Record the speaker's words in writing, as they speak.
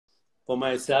for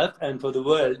myself and for the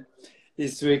world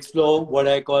is to explore what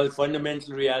I call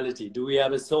fundamental reality. Do we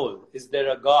have a soul? Is there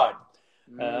a God?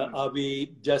 Are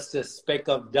we just a speck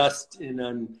of dust in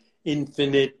an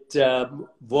infinite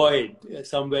void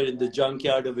somewhere in the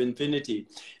junkyard of infinity?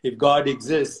 If God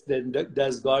exists, then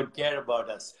does God care about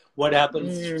us? What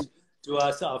happens to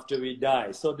us after we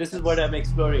die? So this is what I'm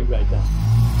exploring right now.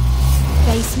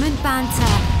 Basement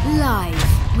Banter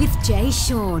live with Jay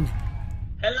Sean.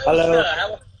 Hello,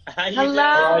 sir. How you doing?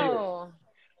 How are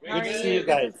you? Good to see you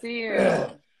guys. Good to see you.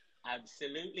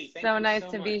 Absolutely. So nice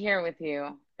to be here with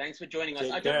you. Thanks for joining us.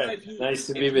 Take I don't care. know if you, Nice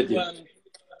to be with you.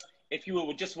 If you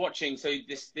were just watching, so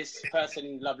this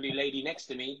person, lovely lady next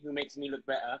to me, who makes me look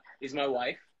better, is my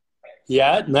wife.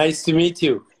 Yeah, nice to meet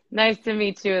you. Nice to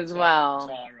meet you as well.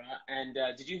 Tara. And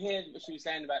did you hear what she was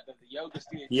saying about the yoga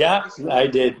studio? Yeah, I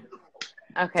did.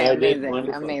 Okay, I did. amazing,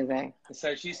 Wonderful. amazing.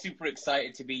 So she's super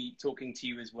excited to be talking to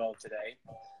you as well today.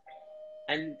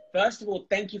 And first of all,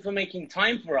 thank you for making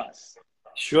time for us.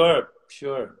 Sure,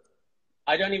 sure.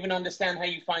 I don't even understand how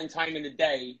you find time in the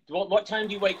day. What time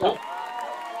do you wake up?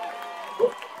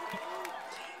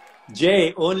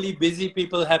 Jay, only busy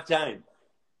people have time.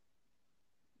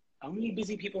 Only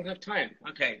busy people have time.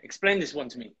 Okay, explain this one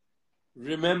to me.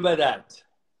 Remember that.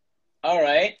 All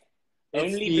right. It's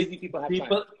Only busy people have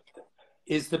time.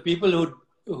 It's the people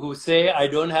who say, I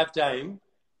don't have time,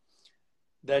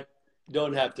 that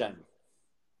don't have time.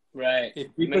 Right.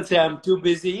 If people say, I'm too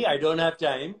busy, I don't have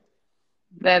time,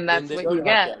 Then that's they what don't you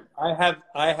have get. time.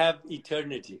 I have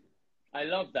eternity. I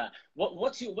love that.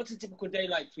 What's a typical day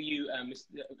like for you?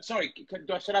 Sorry,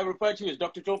 should I refer to you as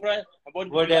Dr. Chopra?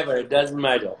 Whatever, it doesn't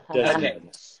matter. Okay.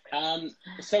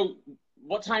 So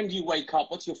what time do you wake up?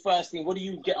 What's your first thing? What do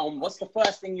you get on? What's the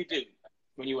first thing you do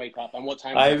when you wake up? And what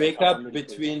time? I wake up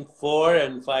between 4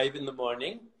 and 5 in the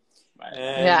morning. Right.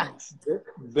 And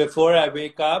before I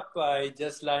wake up, I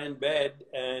just lie in bed.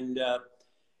 And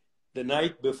the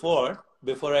night before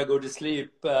I go to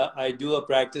sleep, I do a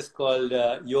practice called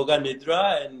Yoga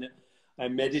Nidra. And I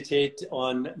meditate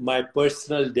on my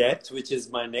personal death, which is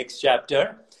my next chapter,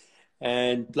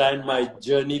 and plan my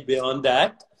journey beyond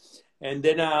that. And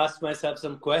then I ask myself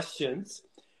some questions.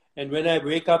 And when I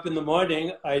wake up in the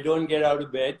morning, I don't get out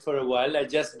of bed for a while. I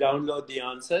just download the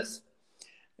answers.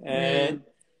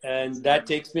 And that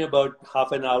takes me about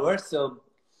half an hour. So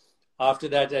after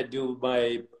that, I do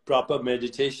my proper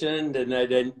meditation. Then I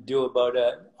do about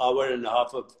an hour and a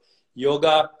half of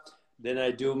yoga. Then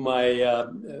I do my,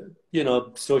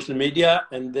 social media,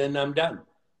 and then I'm done.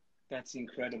 That's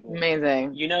incredible.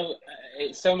 Amazing. You know,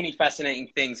 so many fascinating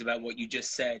things about what you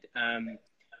just said.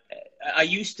 I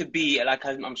used to be, like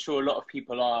I'm sure a lot of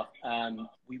people are,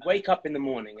 we wake up in the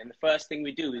morning and the first thing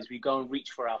we do is we go and reach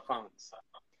for our phones.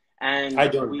 And I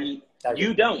don't.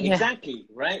 You don't, Yeah. exactly,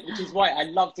 right? Which is why I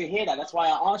love to hear that. That's why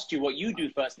I asked you what you do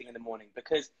first thing in the morning,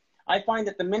 because I find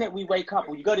that the minute we wake up,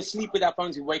 we go to sleep with our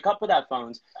phones, we wake up with our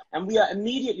phones, and we are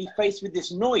immediately faced with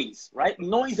this noise, right?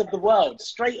 Noise of the world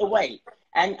straight away.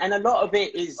 And a lot of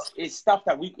it is stuff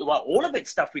that all of it's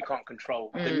stuff we can't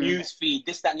control. The news feed,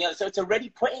 this, that, and the other. So it's already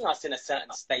putting us in a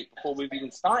certain state before we've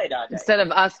even started our day. Instead of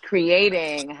us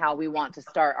creating how we want to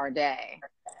start our day,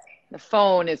 the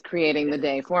phone is creating the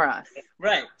day for us.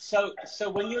 Right. So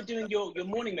when you're doing your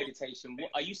morning meditation,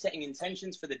 are you setting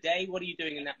intentions for the day? What are you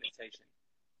doing in that meditation?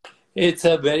 It's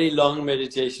a very long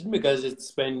meditation because it's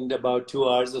spent about 2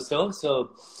 hours or so.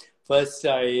 So first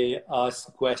I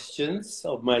ask questions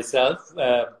of myself,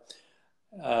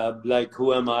 like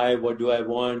who am I? What do I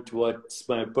want? What's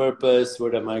my purpose?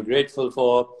 What am I grateful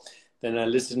for? Then I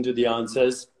listen to the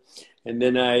answers. And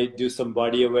then I do some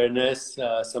body awareness,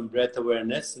 some breath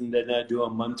awareness, and then I do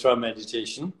a mantra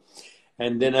meditation.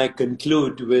 And then I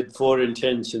conclude with 4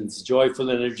 intentions: joyful,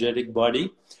 energetic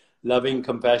body, loving,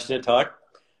 compassionate heart,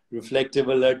 reflective,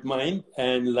 alert mind,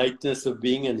 and lightness of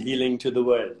being and healing to the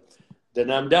world. Then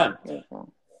I'm done.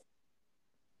 Beautiful.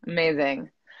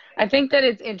 Amazing. I think that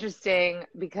it's interesting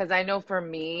because I know for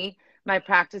me, my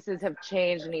practices have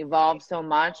changed and evolved so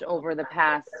much over the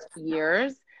past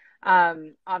years.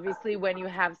 Obviously, when you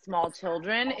have small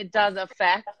children, it does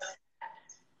affect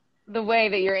the way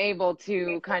that you're able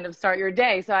to kind of start your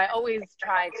day. So I always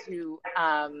try to,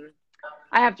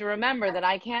 I have to remember that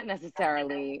I can't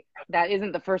necessarily, that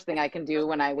isn't the first thing I can do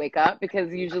when I wake up,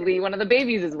 because usually one of the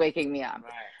babies is waking me up.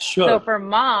 Sure. So for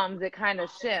moms, it kind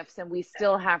of shifts, and we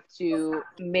still have to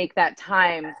make that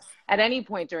time at any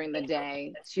point during the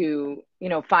day to,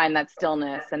 find that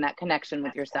stillness and that connection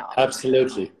with yourself.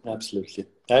 Absolutely. Absolutely.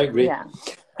 I agree. Yeah.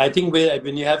 I think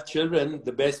when you have children,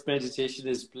 the best meditation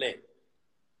is play.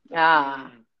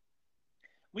 Ah.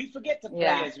 We forget to play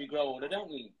as we grow older, don't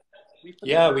we? We forget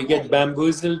Yeah, the we why. get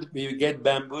bamboozled. We get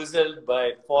bamboozled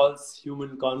by false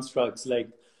human constructs like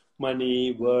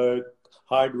money, work,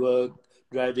 hard work,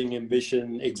 driving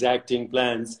ambition, exacting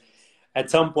plans. At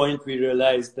some point, we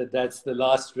realize that that's the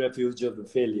last refuge of the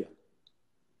failure.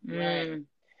 Right. Mm.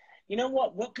 You know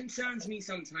what? What concerns me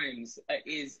sometimes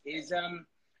is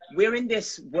we're in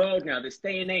this world now, this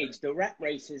day and age. The rat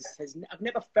race has I've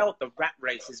never felt the rat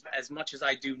race as much as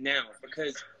I do now,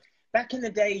 because back in the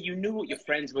day, you knew what your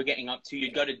friends were getting up to.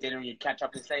 You'd go to dinner and you'd catch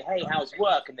up and say, "Hey, how's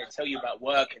work?" And they'd tell you about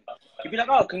work, and you'd be like,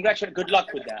 "Oh, congratulations, good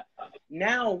luck with that."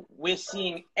 Now we're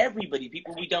seeing everybody,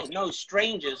 people we don't know,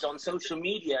 strangers on social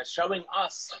media, showing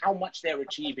us how much they're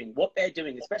achieving, what they're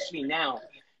doing, especially now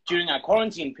during our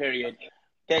quarantine period.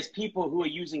 There's people who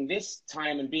are using this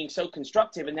time and being so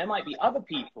constructive, and there might be other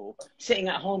people sitting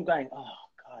at home going, "Oh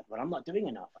God, but I'm not doing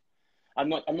enough. I'm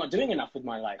not doing enough with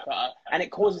my life," and it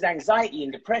causes anxiety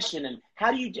and depression. And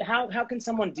how can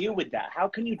someone deal with that? How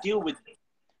can you deal with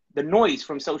the noise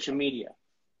from social media?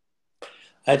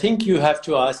 I think you have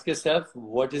to ask yourself,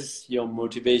 what is your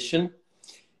motivation?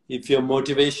 If your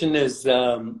motivation is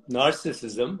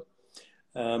narcissism,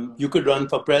 you could run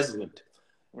for president.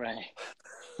 Right.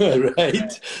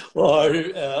 Right?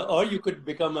 Or you could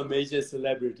become a major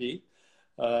celebrity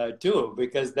too,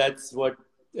 because that's what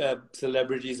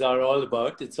celebrities are all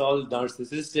about. It's all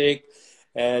narcissistic,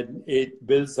 and it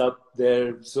builds up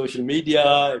their social media.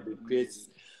 It creates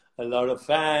a lot of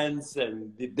fans,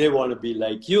 and they want to be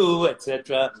like you,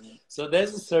 etc. So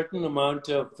there's a certain amount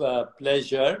of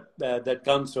pleasure that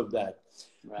comes from that.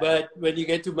 Right. But when you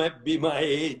get to be my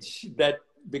age, that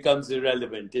becomes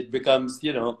irrelevant. It becomes,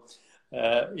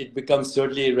 it becomes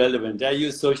totally irrelevant. I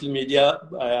use social media.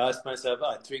 I ask myself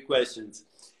three questions.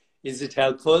 Is it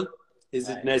helpful? Is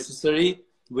it necessary?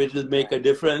 Will it make a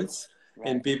difference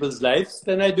in people's lives?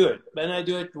 Then I do it. Then I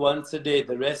do it once a day.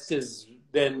 The rest is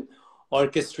then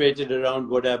orchestrated around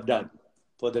what I've done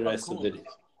for the rest of the day.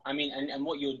 I mean, and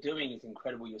what you're doing is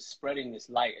incredible. You're spreading this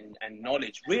light and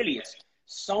knowledge. Really, it's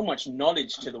so much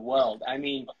knowledge to the world. I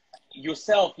mean,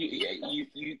 yourself,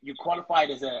 you qualified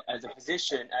as a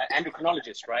physician,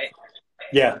 endocrinologist, right?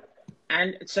 Yeah.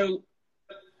 And so,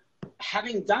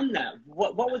 having done that,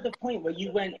 what was the point where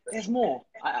you went, "There's more.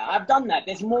 I've done that.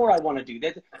 There's more I want to do."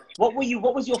 What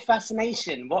was your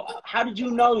fascination? How did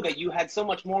you know that you had so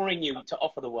much more in you to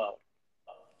offer the world?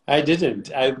 I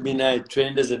didn't. I mean, I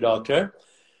trained as a doctor.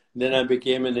 Then I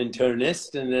became an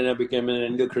internist, and then I became an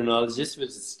endocrinologist, which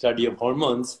is the study of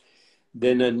hormones.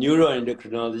 Then a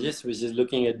neuroendocrinologist, which is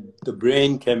looking at the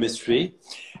brain chemistry.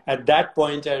 At that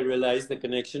point, I realized the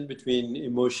connection between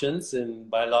emotions and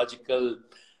biological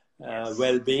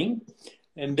well-being.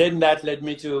 And then that led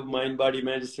me to mind-body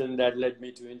medicine, that led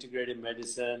me to integrative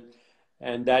medicine,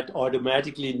 and that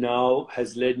automatically now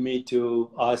has led me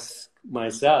to ask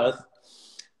myself,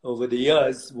 over the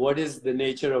years, what is the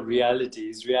nature of reality?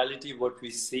 Is reality what we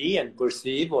see and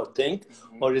perceive or think,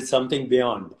 or is something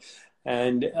beyond?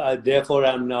 And therefore,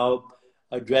 I'm now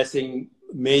addressing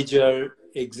major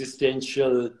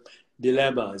existential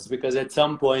dilemmas, because at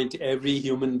some point, every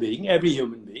human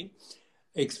being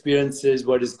experiences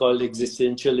what is called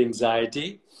existential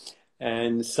anxiety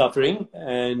and suffering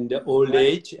and old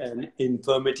age and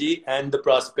infirmity and the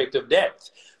prospect of death.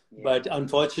 But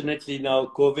unfortunately now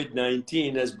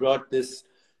COVID-19 has brought this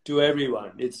to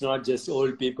everyone. It's not just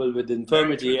old people with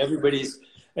infirmity.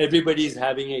 Everybody's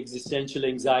having existential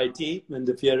anxiety and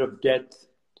the fear of death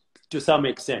to some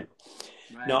extent.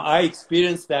 Right. Now, I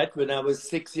experienced that when I was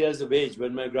 6 years of age,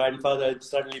 when my grandfather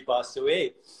suddenly passed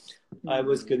away. I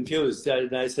was confused,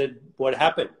 and I said, "What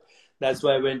happened?" That's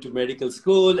why I went to medical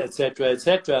school, etc.,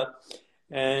 etc.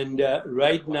 And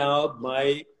right now,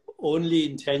 my only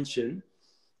intention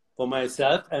for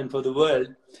myself and for the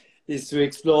world is to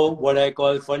explore what I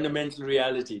call fundamental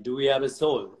reality. Do we have a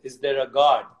soul? Is there a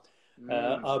God?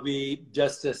 Are we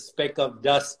just a speck of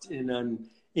dust in an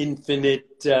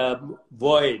infinite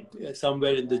void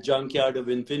somewhere in the junkyard of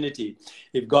infinity?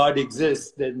 If God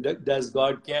exists, then does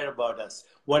God care about us?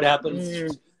 What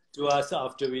happens to us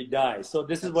after we die? So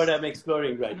this is what I'm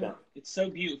exploring right now. It's so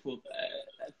beautiful.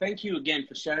 Thank you again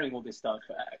for sharing all this stuff.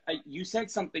 You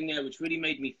said something there which really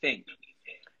made me think.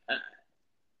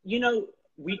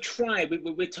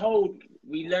 We're told,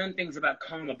 we learn things about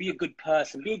karma. Be a good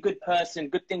person,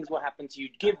 good things will happen to you.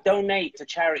 Donate to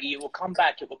charity, it will come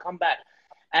back.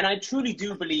 And I truly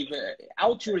do believe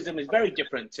altruism is very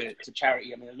different to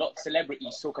charity. I mean, a lot of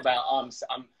celebrities talk about,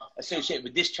 I'm associated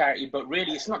with this charity, but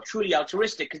really it's not truly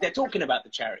altruistic, because they're talking about the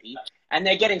charity and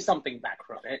they're getting something back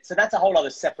from it. So that's a whole other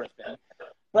separate thing.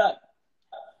 But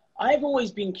I've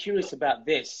always been curious about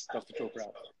this, Dr. Chopra.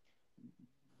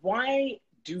 Why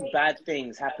do bad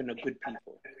things happen to good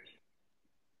people?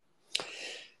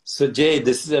 So, Jay,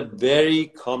 this is a very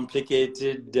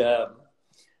complicated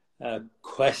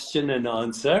question and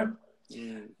answer.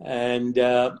 And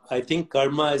I think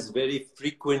karma is very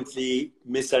frequently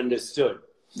misunderstood.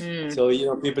 So, you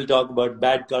know, people talk about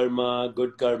bad karma,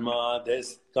 good karma,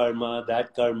 this karma,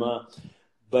 that karma.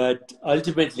 But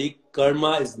ultimately,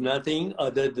 karma is nothing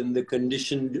other than the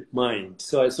conditioned mind.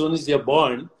 So as soon as you're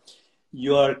born,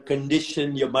 you are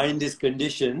conditioned, your mind is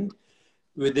conditioned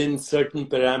within certain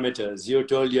parameters. You're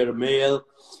told you're a male,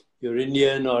 you're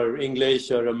Indian or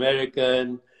English or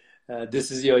American.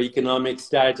 This is your economic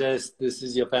status. This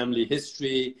is your family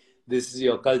history. This is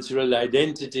your cultural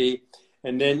identity.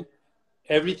 And then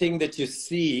everything that you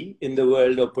see in the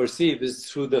world or perceive is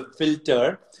through the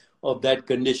filter of that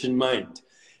conditioned mind.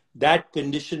 That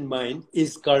conditioned mind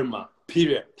is karma,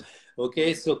 period.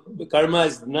 Okay, so karma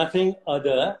is nothing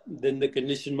other than the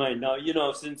conditioned mind. Now, you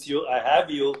know, since I have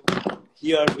you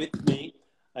here with me,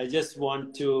 I just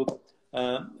want to,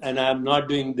 and I'm not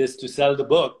doing this to sell the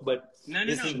book, but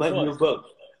this is my new book.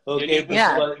 Okay, this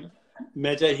is called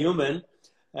Meta Human.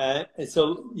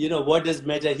 So, you know, what does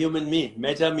meta human mean?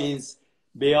 Meta means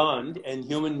beyond, and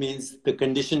human means the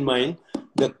conditioned mind,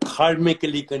 the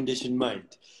karmically conditioned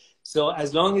mind. So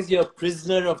as long as you're a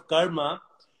prisoner of karma,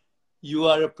 you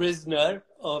are a prisoner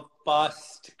of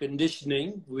past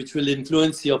conditioning, which will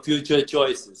influence your future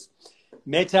choices.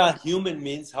 Meta-human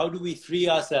means how do we free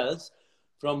ourselves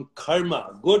from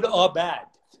karma, good or bad,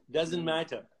 doesn't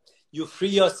matter. You free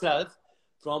yourself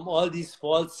from all these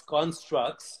false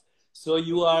constructs, so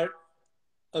you are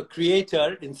a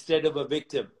creator instead of a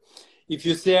victim. If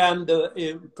you say I'm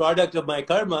the product of my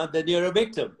karma, then you're a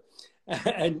victim.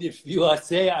 And if you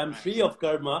say I'm free of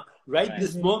karma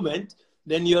this moment,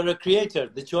 then you're a creator.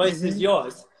 The choice is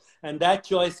yours. And that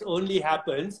choice only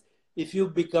happens if you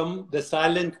become the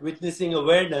silent witnessing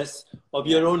awareness of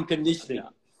your own conditioning.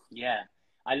 Yeah.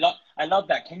 I love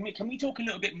that. Can we talk a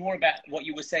little bit more about what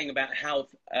you were saying about how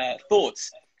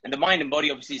thoughts and the mind and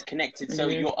body obviously is connected. So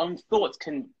your own thoughts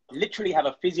can literally have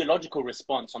a physiological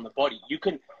response on the body. You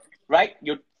can, right?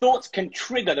 Your thoughts can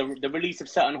trigger the release of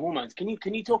certain hormones. Can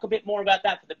you talk a bit more about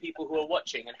that for the people who are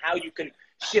watching and how you can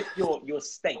shift your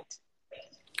state?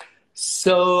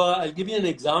 So I'll give you an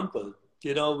example.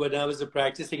 You know, when I was a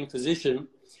practicing physician,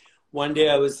 one day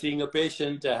I was seeing a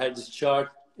patient. I had this chart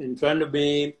in front of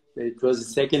me. It was a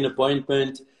second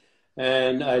appointment.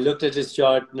 And I looked at his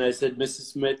chart and I said, Mr.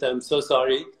 Smith, I'm so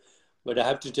sorry, but I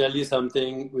have to tell you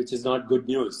something which is not good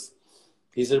news.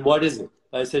 He said, what is it?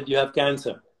 I said, you have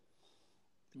cancer.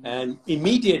 And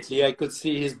immediately I could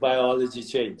see his biology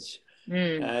change.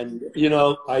 And, you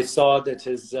know, I saw that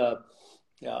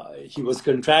he was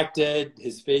contracted,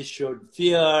 his face showed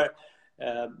fear.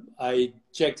 I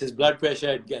checked his blood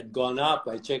pressure, it had gone up.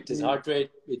 I checked his heart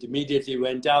rate, it immediately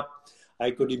went up. I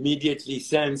could immediately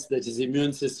sense that his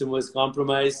immune system was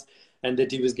compromised and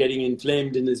that he was getting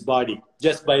inflamed in his body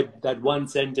just by that one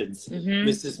sentence.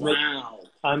 Mr. Smith,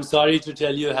 I'm sorry to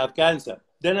tell you have cancer.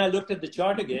 Then I looked at the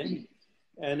chart again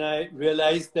and I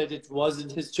realized that it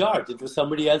wasn't his chart. It was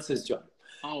somebody else's chart.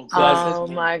 Oh, so I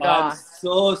said, my God. I'm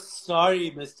so sorry,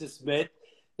 Mr. Smith.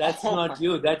 That's not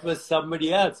you. That was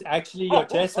somebody else. Actually, your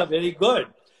tests are very good.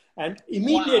 And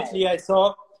immediately I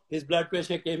saw his blood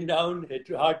pressure came down,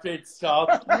 his heart rate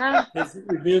stopped, his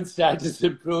immune status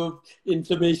improved,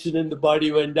 inflammation in the body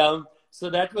went down. So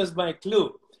that was my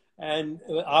clue. And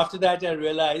after that, I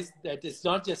realized that it's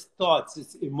not just thoughts,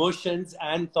 it's emotions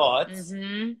and thoughts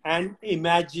and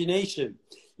imagination.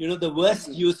 You know, the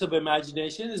worst use of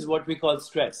imagination is what we call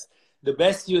stress. The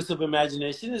best use of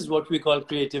imagination is what we call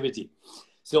creativity.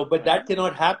 So, but that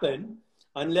cannot happen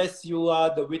unless you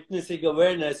are the witnessing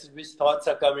awareness in which thoughts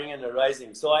are coming and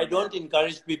arising. So I don't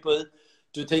encourage people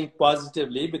to think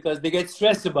positively because they get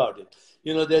stressed about it.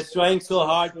 You know, they're trying so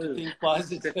hard to think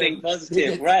positive. To think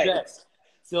positive, right. Stressed.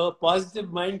 So a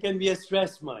positive mind can be a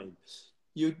stressed mind.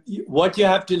 What you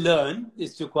have to learn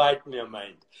is to quieten your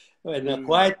mind. And a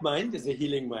quiet mind is a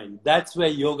healing mind. That's where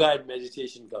yoga and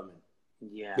meditation come in.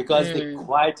 Yeah. Because they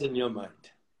quieten your mind.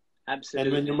 Absolutely.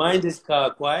 And when your mind is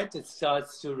quiet, it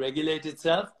starts to regulate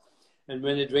itself. And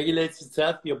when it regulates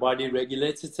itself, your body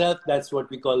regulates itself. That's what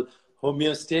we call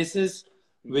homeostasis,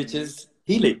 which is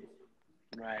healing.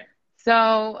 Right.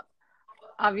 So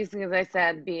obviously, as I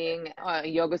said, being a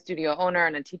yoga studio owner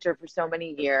and a teacher for so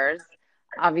many years,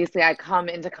 obviously I come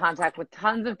into contact with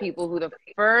tons of people who the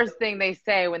first thing they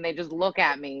say when they just look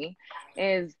at me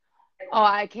is, oh,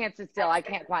 I can't sit still. I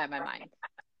can't quiet my mind.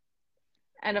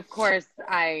 And of course,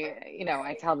 I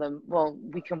tell them, well,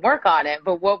 we can work on it.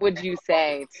 But what would you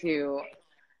say to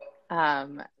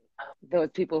those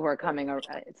people who are coming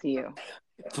to you?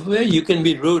 Well, you can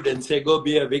be rude and say, go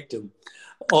be a victim.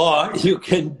 Or you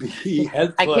can be I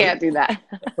helpful. can't do that.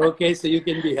 Okay, so you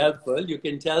can be helpful. You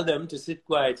can tell them to sit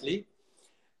quietly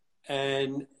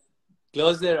and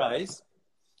close their eyes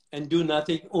and do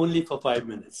nothing only for 5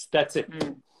 minutes. That's it.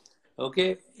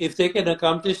 Okay, if they can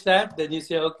accomplish that, then you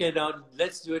say, okay, now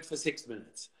let's do it for 6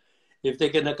 minutes. If they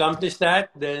can accomplish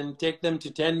that, then take them to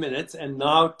 10 minutes and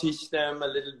now teach them a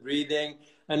little breathing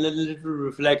and a little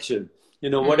reflection. You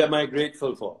know, what am I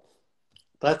grateful for?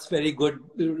 That's very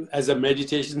good as a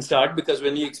meditation start, because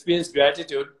when you experience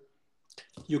gratitude,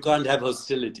 you can't have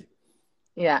hostility.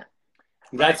 Yeah.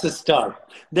 That's a start.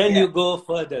 Then you go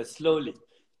further slowly.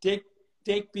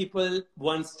 Take people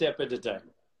one step at a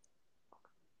time.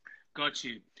 Got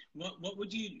you. What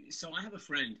would you? So I have a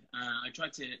friend.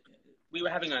 We were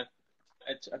having a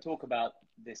talk about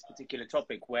this particular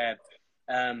topic where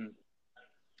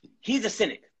he's a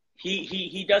cynic.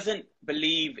 He doesn't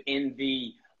believe in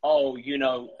the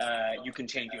you can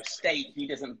change your state. He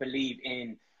doesn't believe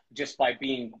in just by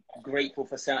being grateful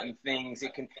for certain things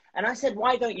it can. And I said,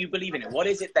 why don't you believe in it? What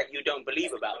is it that you don't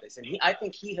believe about this? And I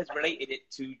think he has related it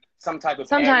to some type of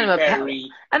airy.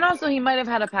 And also he might have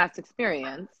had a past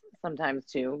experience sometimes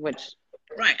too, which.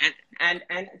 Right. And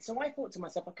so I thought to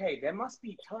myself, okay, there must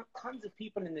be tons of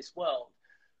people in this world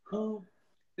who,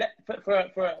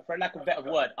 for lack of a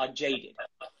better word, are jaded.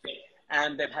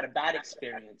 And they've had a bad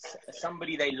experience.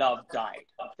 Somebody they love died.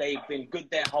 They've been good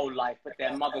their whole life, but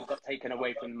their mother got taken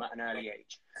away from them at an early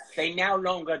age. They now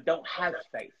longer don't have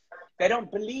faith. They don't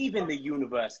believe in the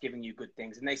universe giving you good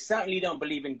things. And they certainly don't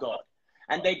believe in God.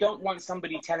 And they don't want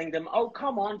somebody telling them, oh,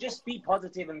 come on, just be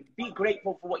positive and be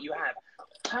grateful for what you have.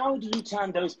 How do you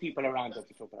turn those people around,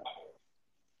 Dr. Chopra?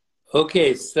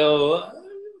 Okay, so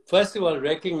first of all,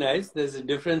 recognize there's a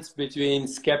difference between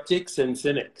skeptics and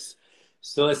cynics.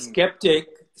 So a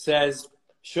skeptic says,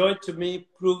 show it to me,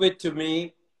 prove it to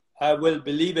me. I will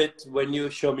believe it when you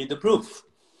show me the proof.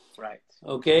 Right.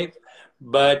 Okay.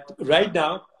 But right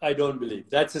now, I don't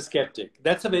believe. That's a skeptic.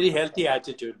 That's a very healthy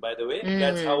attitude, by the way.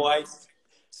 That's how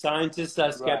scientists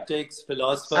are skeptics,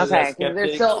 philosophers are skeptics.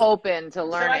 They're still open to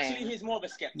learning. So actually, he's more of a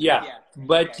skeptic. Yeah.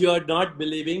 But you're not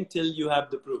believing till you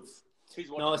have the proof.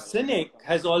 Now, a cynic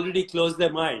has already closed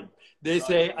their mind. They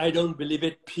say, I don't believe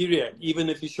it, period, even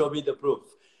if you show me the proof.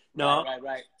 Now,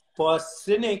 for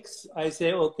cynics, I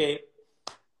say, okay,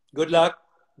 good luck,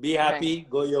 be happy,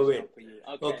 go your way.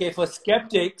 Okay, for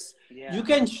skeptics, you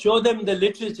can show them the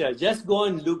literature. Just go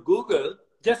on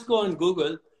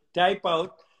Google, type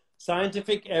out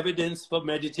scientific evidence for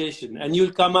meditation, and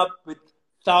you'll come up with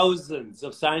thousands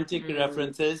of scientific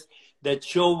references that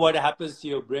show what happens to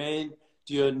your brain,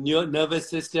 to your nervous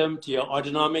system, to your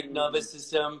autonomic nervous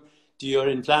system, to your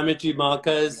inflammatory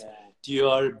markers, to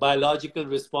your biological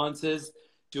responses,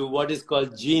 to what is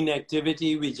called gene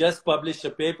activity. We just published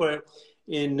a paper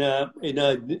in a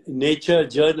Nature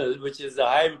journal, which is a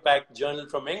high-impact journal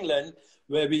from England,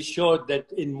 where we showed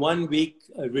that in 1 week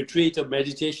retreat of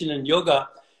meditation and yoga,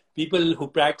 people who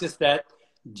practice that,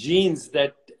 genes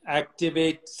that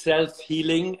activate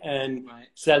self-healing and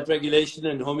self-regulation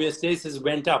and homeostasis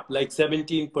went up like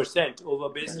 17% over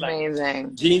baseline.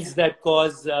 Amazing. Genes that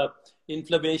cause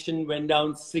inflammation went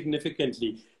down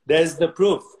significantly. There's the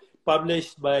proof,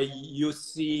 published by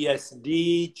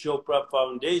UCSD, Chopra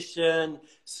Foundation,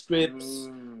 Scripps,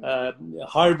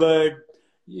 Harvard,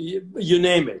 you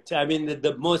name it. I mean,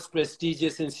 the most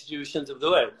prestigious institutions of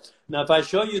the world. Now, if I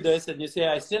show you this and you say,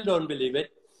 I still don't believe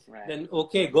it, then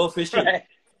okay, go fishing.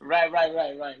 Right.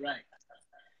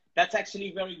 That's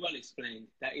actually very well explained.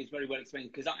 That is very well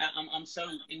explained, because I'm so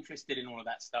interested in all of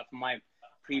that stuff. My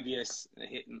previous,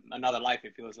 another life,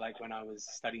 it feels like, when I was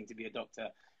studying to be a doctor,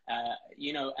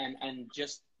 and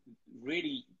just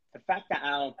really the fact that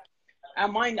our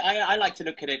mind, I like to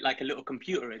look at it like a little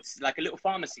computer. It's like a little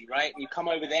pharmacy, right? You come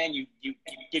over there and you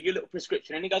give your little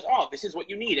prescription, and he goes, oh, this is what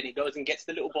you need. And he goes and gets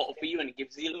the little bottle for you, and he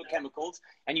gives you little chemicals,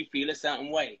 and you feel a certain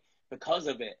way because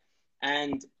of it.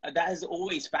 And that has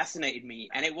always fascinated me.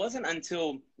 And it wasn't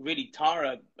until really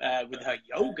Tara, with her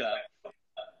yoga,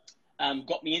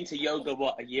 got me into yoga,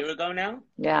 a year ago now?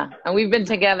 Yeah. And we've been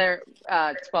together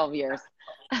 12 years.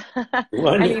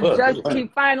 Wonderful. And he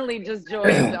finally just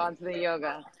joined onto the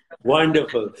yoga.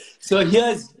 Wonderful. So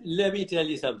let me tell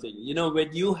you something. You know,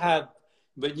 when you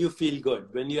feel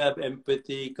good, when you have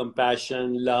empathy,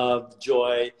 compassion, love,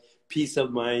 joy, peace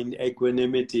of mind,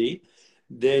 equanimity,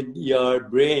 then your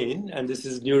brain, and this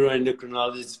is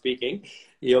neuroendocrinologist speaking,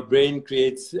 your brain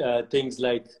creates things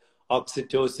like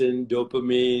oxytocin,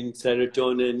 dopamine,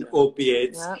 serotonin,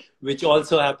 opiates, which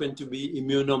also happen to be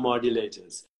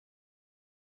immunomodulators.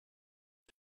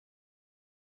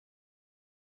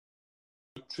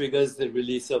 triggers the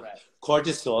release of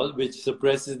cortisol, which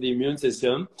suppresses the immune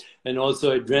system, and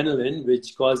also adrenaline,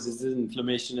 which causes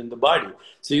inflammation in the body.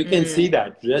 So you can see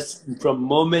that just from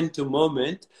moment to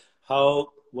moment, how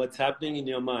what's happening in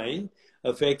your mind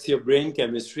affects your brain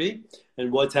chemistry,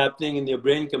 and what's happening in your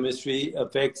brain chemistry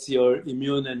affects your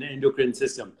immune and endocrine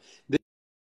system. This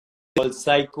is called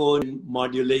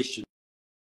psychomodulation.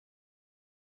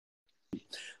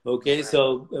 Okay,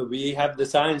 so we have the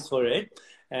science for it,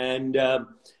 and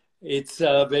it's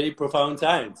a very profound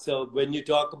science. So when you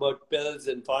talk about pills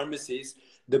and pharmacies,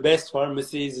 the best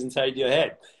pharmacy is inside your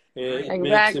head. It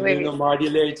makes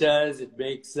immunomodulators, it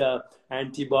makes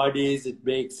antibodies, it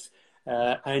makes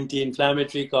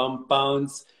anti-inflammatory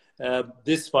compounds.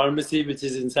 This pharmacy, which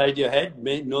is inside your head,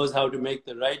 knows how to make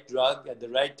the right drug at the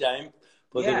right time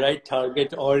for the right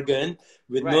target organ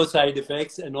with no side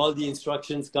effects, and all the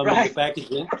instructions come in the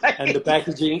packaging, and the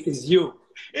packaging is you.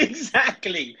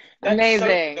 Exactly. That's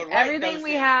amazing. So everything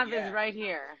we have is right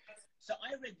here. So I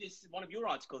read this, one of your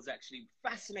articles actually,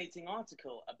 fascinating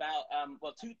article about,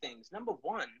 well, two things. Number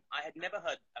one, I had never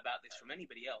heard about this from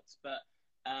anybody else, but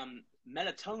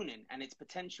melatonin and its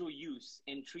potential use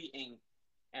in treating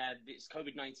this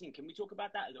COVID-19. Can we talk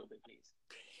about that a little bit, please?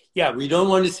 Yeah, we don't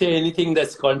want to say anything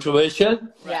that's controversial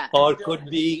or could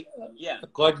be,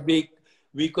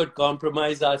 we could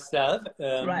compromise ourselves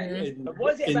in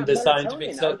the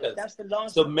scientific circles.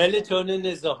 So melatonin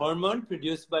is a hormone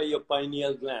produced by your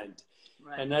pineal gland.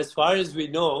 And as far as we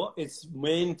know, its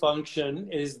main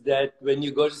function is that when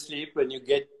you go to sleep, when you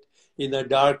get in a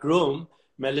dark room,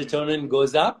 melatonin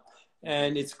goes up,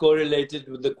 and it's correlated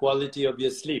with the quality of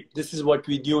your sleep. This is what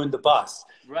we knew in the past.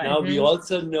 Now we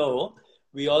also know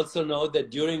that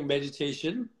during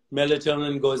meditation,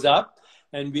 melatonin goes up,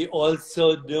 and we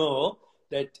also know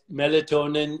that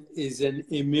melatonin is an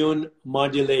immune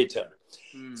modulator.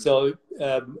 So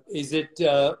is it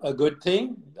a good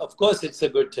thing? Of course it's a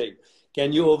good thing.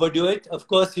 Can you overdo it? Of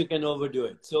course you can overdo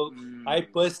it. So I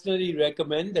personally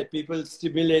recommend that people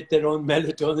stimulate their own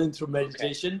melatonin through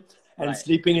meditation and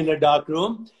sleeping in a dark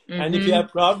room. And if you have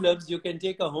problems, you can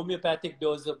take a homeopathic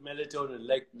dose of melatonin,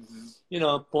 like,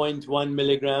 0.1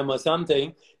 milligram or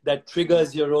something that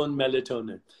triggers your own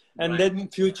melatonin. And then in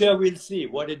future, we'll see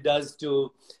what it does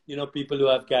to, people who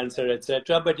have cancer,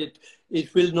 etc. But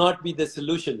it will not be the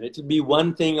solution. It will be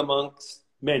one thing amongst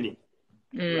many.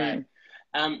 Right.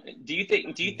 Do you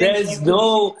think there's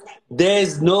no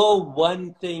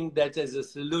one thing that is a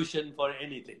solution for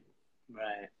anything?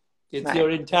 Right. It's your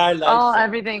entire life.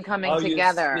 Everything coming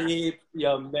together. You sleep,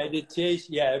 your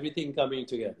meditation, everything coming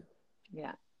together.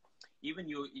 Yeah. Even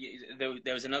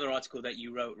there was another article that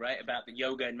you wrote, right, about the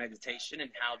yoga and meditation and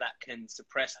how that can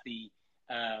suppress the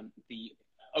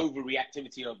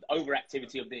overactivity of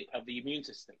the immune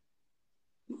system.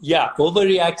 Yeah,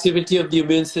 overreactivity of the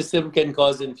immune system can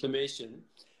cause inflammation,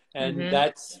 and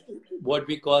that's what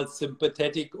we call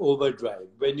sympathetic overdrive.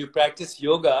 When you practice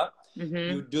yoga,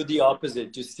 you do the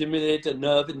opposite. You stimulate a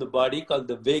nerve in the body called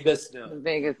the vagus nerve. The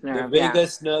vagus nerve, the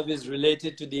vagus nerve is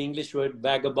related to the English word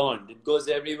vagabond. It goes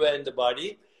everywhere in the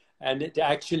body, and it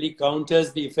actually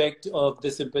counters the effect of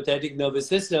the sympathetic nervous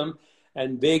system.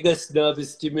 And vagus nerve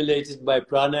is stimulated by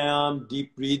pranayama,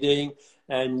 deep breathing,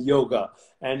 and yoga.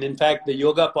 And in fact, the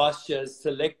yoga postures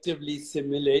selectively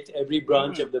simulate every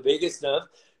branch of the vagus nerve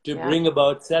to bring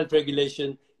about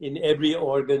self-regulation in every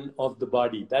organ of the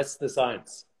body. That's the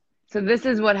science. So this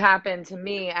is what happened to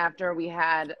me after we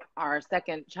had our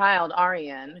second child,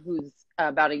 Aryan, who's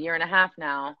about 1.5 years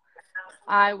now.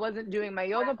 I wasn't doing my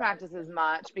yoga practice as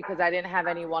much because I didn't have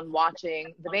anyone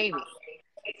watching the baby.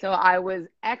 So I was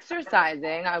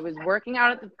exercising. I was working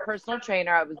out at the personal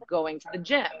trainer. I was going to the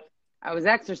gym. I was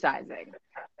exercising.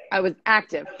 I was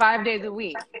active 5 days a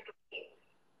week.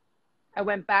 I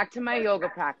went back to my yoga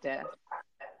practice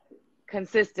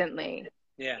consistently.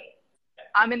 Yeah.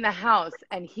 I'm in the house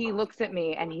and he looks at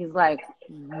me and he's like,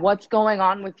 "What's going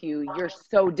on with you? You're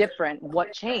so different.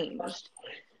 What changed?"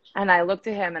 And I looked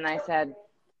at him and I said,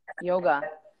 "Yoga."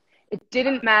 It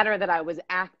didn't matter that I was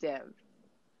active.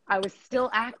 I was still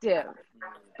active,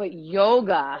 but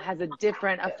yoga has a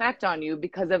different effect on you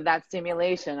because of that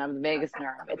stimulation of the vagus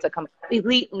nerve. It's a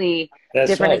completely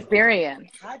different experience.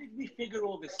 How did we figure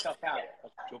all this stuff out,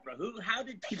 Chopra? How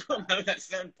did people know that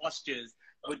certain postures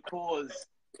would cause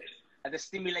the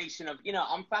stimulation of,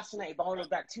 I'm fascinated by all of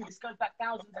that too. This goes back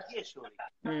thousands of years,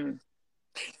 surely.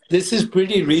 This is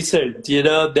pretty recent.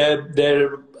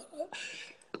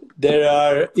 There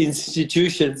are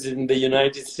institutions in the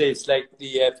United States, like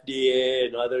the FDA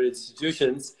and other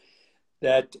institutions,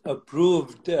 that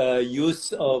approved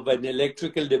use of an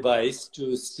electrical device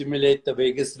to stimulate the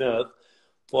vagus nerve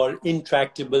for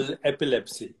intractable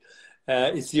epilepsy.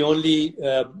 It's the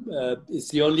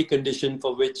only condition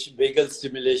for which vagal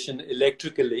stimulation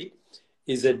electrically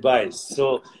is advised.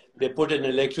 So they put an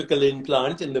electrical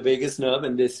implant in the vagus nerve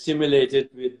and they stimulate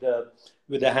it with a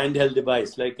handheld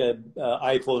device like an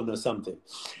iPhone or something.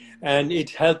 And it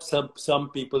helps some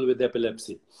people with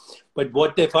epilepsy. But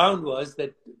what they found was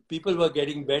that people were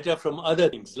getting better from other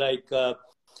things like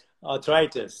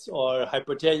arthritis or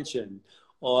hypertension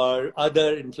or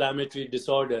other inflammatory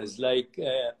disorders like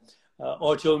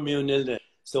autoimmune illness.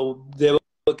 So they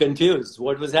were confused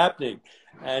what was happening.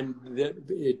 And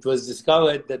it was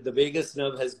discovered that the vagus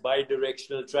nerve has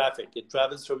bidirectional traffic. It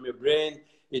travels from your brain,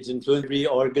 it influences every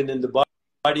organ in the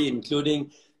body,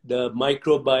 including the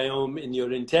microbiome in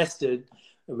your intestine,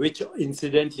 which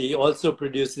incidentally also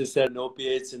produces certain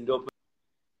opiates and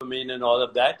dopamine and all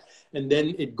of that. And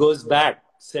then it goes back,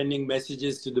 sending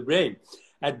messages to the brain.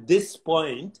 At this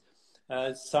point,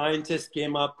 scientists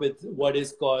came up with what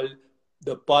is called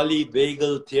the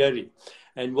polyvagal theory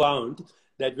and found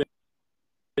that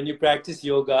when you practice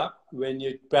yoga, when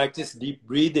you practice deep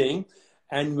breathing,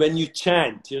 and when you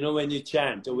chant, when you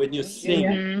chant or when you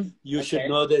sing, you should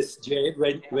know this, Jay.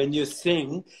 When you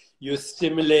sing, you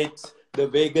stimulate the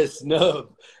vagus nerve.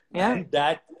 Yeah. And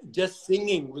that just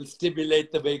singing will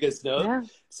stimulate the vagus nerve. Yeah.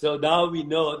 So now we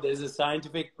know there's a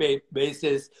scientific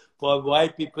basis for why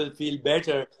people feel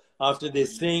better after they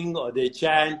sing or they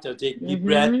chant or take deep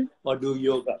breath or do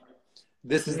yoga.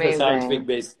 This is the scientific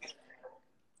basis.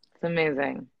 It's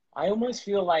amazing. I almost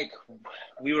feel like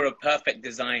we were a perfect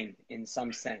design in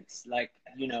some sense. Like,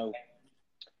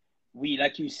 we,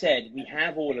 like you said, we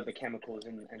have all of the chemicals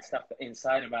and stuff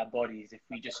inside of our bodies. If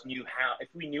we just knew if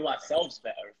we knew ourselves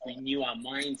better, if we knew our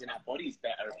minds and our bodies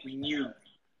better, if we knew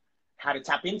how to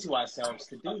tap into ourselves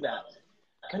to do that.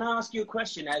 Can I ask you a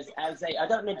question? I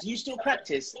don't know, do you still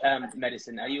practice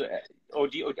medicine? Are you, or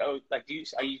do you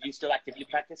still actively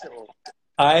practice it? Or?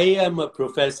 I am a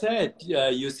professor at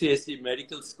UCSC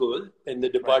Medical School in the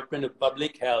Department of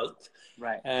Public Health.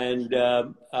 Right. And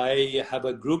I have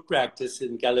a group practice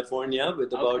in California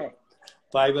with about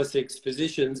 5 or 6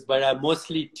 physicians, but I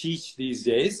mostly teach these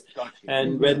days.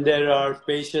 And when there are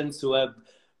patients who have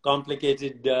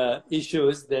complicated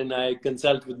issues, then I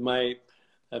consult with my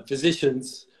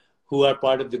physicians who are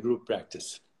part of the group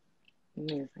practice.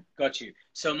 Got you.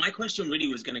 So my question really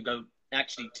was going to go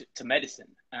actually to medicine.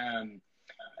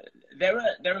 There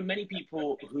are many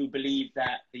people who believe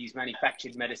that these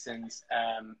manufactured medicines,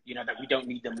 that we don't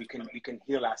need them. We can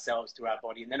heal ourselves through our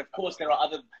body. And then of course there are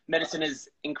other medicine has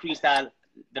increased the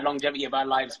longevity of our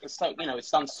lives. So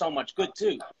it's done so much good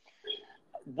too.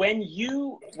 When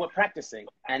you were practicing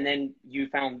and then you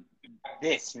found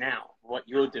this now, what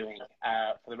you're doing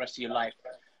for the rest of your life,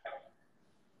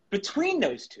 between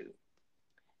those two,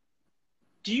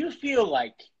 do you feel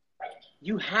like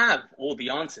you have all the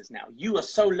answers now? You are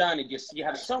so learned, you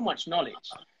have so much knowledge.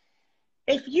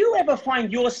 If you ever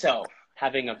find yourself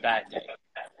having a bad day,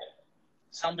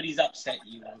 somebody's upset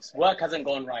you, work hasn't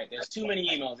gone right, there's too many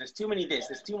emails, there's too many this,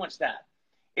 there's too much that.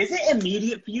 Is it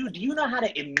immediate for you? Do you know how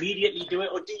to immediately do it?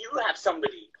 Or do you have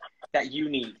somebody that you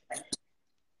need?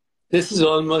 This is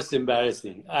almost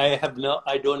embarrassing. I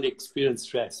don't experience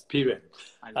stress, period.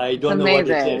 I don't know what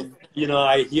it is.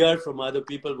 I hear from other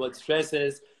people what stress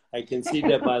is. I can see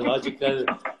their biological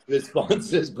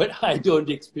responses, but I don't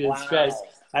experience stress.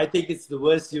 I think it's the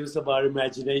worst use of our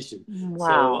imagination.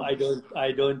 So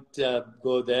I don't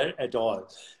go there at all.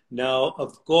 Now,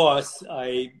 of course,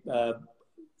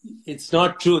 it's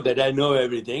not true that I know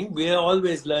everything. We are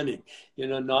always learning.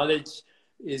 Knowledge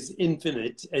is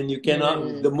infinite, and you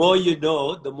cannot. The more you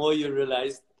know, the more you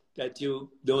realize that you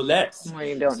know less.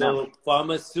 So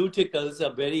pharmaceuticals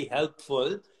are very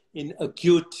helpful in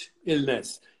acute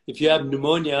illness. If you have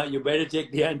pneumonia, you better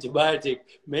take the antibiotic.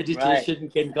 Meditation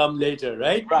can come later,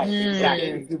 right? Right,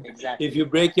 exactly. If you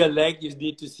break your leg, you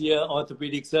need to see an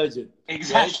orthopedic surgeon.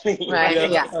 Exactly. Right.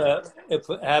 If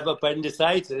you have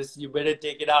appendicitis, you better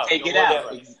take it out. Take it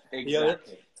out.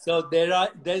 Exactly. So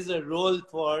there's a role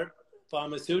for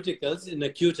pharmaceuticals in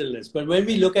acute illness. But when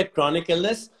we look at chronic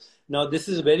illness, now this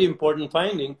is a very important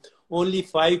finding, only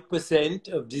 5%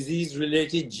 of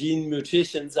disease-related gene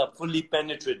mutations are fully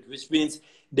penetrant, which means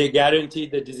they guarantee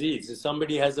the disease. If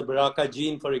somebody has a BRCA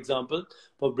gene, for example,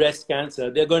 for breast cancer,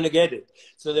 they're going to get it.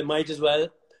 So they might as well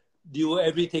do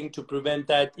everything to prevent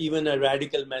that, even a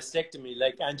radical mastectomy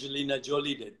like Angelina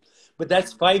Jolie did. But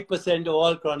that's 5% of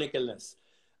all chronic illness.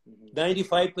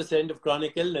 95% of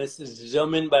chronic illness is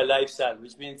determined by lifestyle,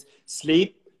 which means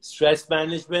sleep, stress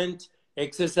management,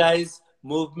 exercise,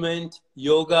 movement,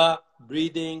 yoga,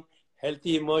 breathing,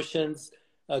 healthy emotions,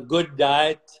 a good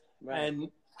diet, and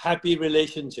happy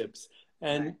relationships.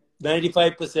 And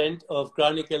 95% of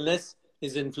chronic illness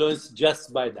is influenced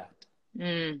just by that.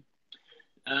 Mm.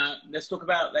 Let's talk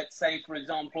about, let's say, for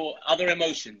example, other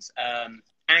emotions.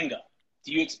 Anger.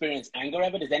 Do you experience anger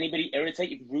ever? Does anybody irritate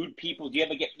you? Rude people? Do you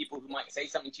ever get people who might say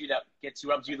something to you that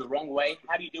rubs you the wrong way?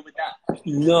 How do you deal with that?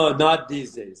 No, not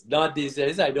these days. Not these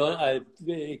days. I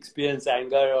experience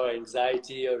anger or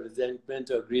anxiety or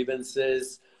resentment or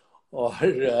grievances or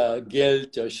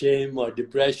guilt or shame or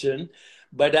depression.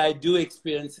 But I do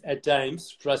experience at times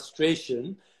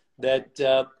frustration that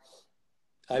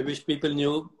I wish people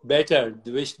knew better. I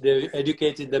wish they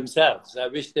educated themselves. I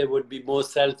wish they would be more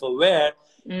self-aware,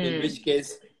 in which case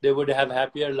they would have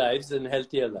happier lives and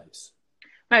healthier lives.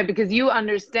 Right, because you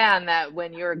understand that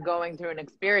when you're going through an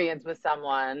experience with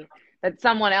someone that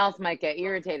someone else might get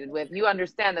irritated with, you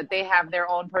understand that they have their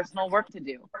own personal work to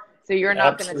do. So you're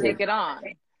not going to take it on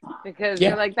because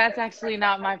you're like, that's actually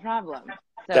not my problem.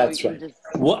 So that's you right. just,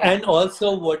 And also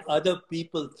what other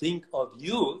people think of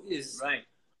you is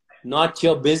not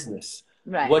your business.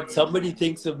 right. What somebody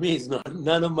thinks of me is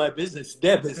none of my business.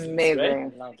 Their business. Amazing.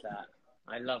 Right? I love that.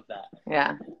 I love that.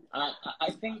 Yeah.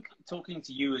 I think talking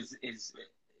to you is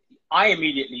I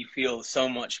immediately feel so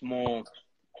much more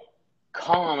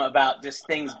calm about just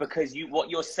things because what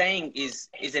you're saying is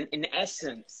in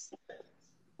essence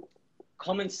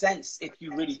common sense if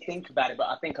you really think about it. But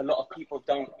I think a lot of people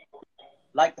don't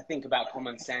like to think about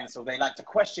common sense, or they like to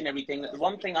question everything. The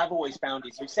one thing I've always found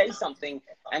is you say something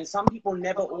and some people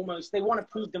they want to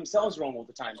prove themselves wrong all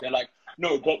the time. They're like,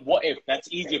 no, but what if? That's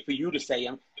easier for you to say.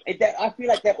 I feel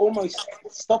like they're almost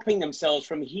stopping themselves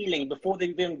from healing before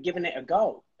they've even given it a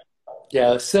go.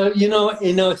 Yeah, so,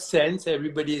 in a sense,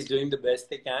 everybody is doing the best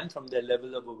they can from their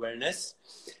level of awareness.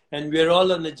 And we're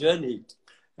all on a journey.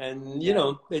 And,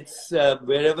 it's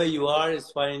wherever you are is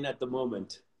fine at the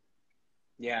moment.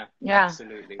 Yeah,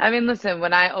 absolutely. I mean, listen,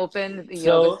 when I opened the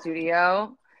yoga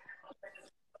studio,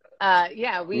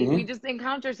 we just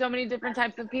encounter so many different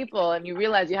types of people, and you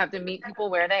realize you have to meet people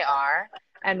where they are,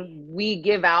 and we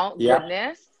give out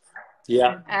goodness,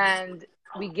 and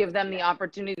we give them the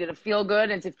opportunity to feel good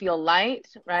and to feel light,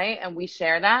 right? And we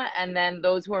share that, and then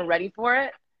those who are ready for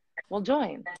it will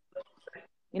join.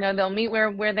 They'll meet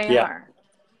where they are.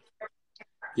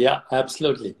 Yeah,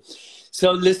 absolutely.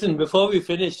 So listen, before we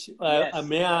finish,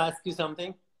 may I ask you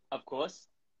something? Of course.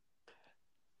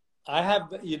 I have,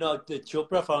 the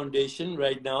Chopra Foundation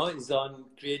right now is on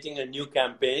creating a new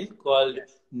campaign called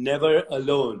Never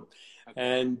Alone.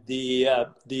 Okay. And the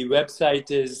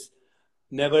website is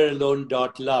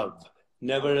neveralone.love,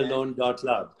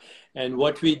 neveralone.love. And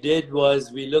what we did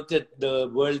was we looked at the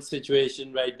world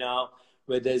situation right now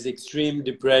where there's extreme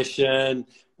depression,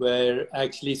 where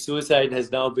actually suicide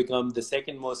has now become the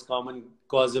second most common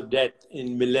cause of death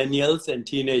in millennials and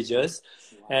teenagers.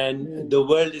 And the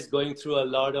world is going through a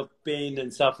lot of pain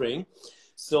and suffering.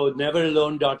 So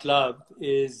neveralone.love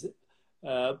is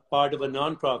part of a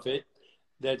nonprofit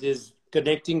that is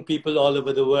connecting people all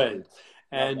over the world.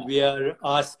 And we are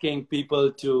asking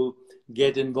people to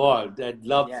get involved. I'd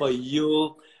love for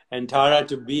you and Thara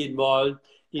to be involved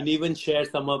and even share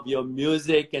some of your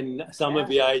music and some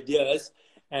of your ideas.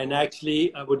 And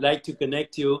actually, I would like to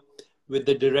connect you with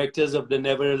the directors of the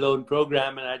Never Alone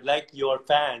program. And I'd like your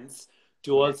fans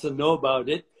to also know about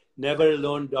it.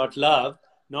 Neveralone.love,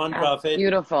 nonprofit.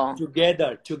 Beautiful.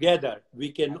 Together,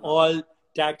 we can all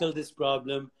tackle this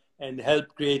problem and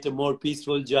help create a more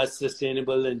peaceful, just,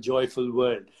 sustainable, and joyful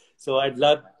world. So I'd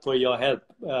love for your help.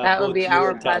 That would be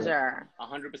our pleasure.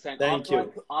 100%. Thank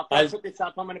you. After I put this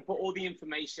up, I'm going to put all the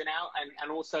information out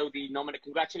and also the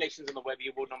congratulations on the Webby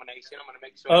Award nomination. I'm going to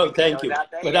make sure. Oh, thank you.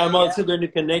 But I'm also going to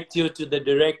connect you to the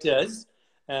directors.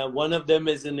 One of them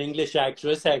is an English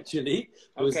actress, actually,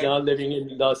 who's now living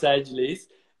in Los Angeles.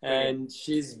 And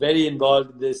she's very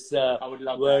involved in this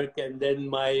work. And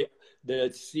then the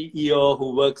CEO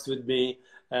who works with me,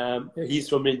 he's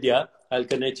from India. I'll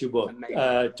connect you both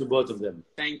to both of them.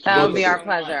 Thank you. That would be our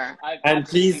pleasure. And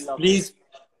please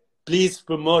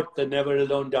promote the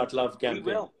neveralone.love campaign.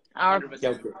 We will.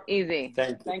 Easy.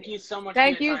 Thank you so much.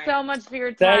 Thank you so much for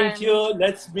your time. Thank you.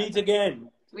 Let's meet again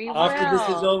after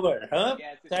this is over. Huh?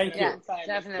 Yes, Thank you.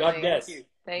 Definitely. God bless.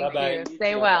 Thank Bye-bye. you.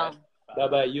 Stay well.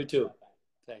 Bye-bye. You too.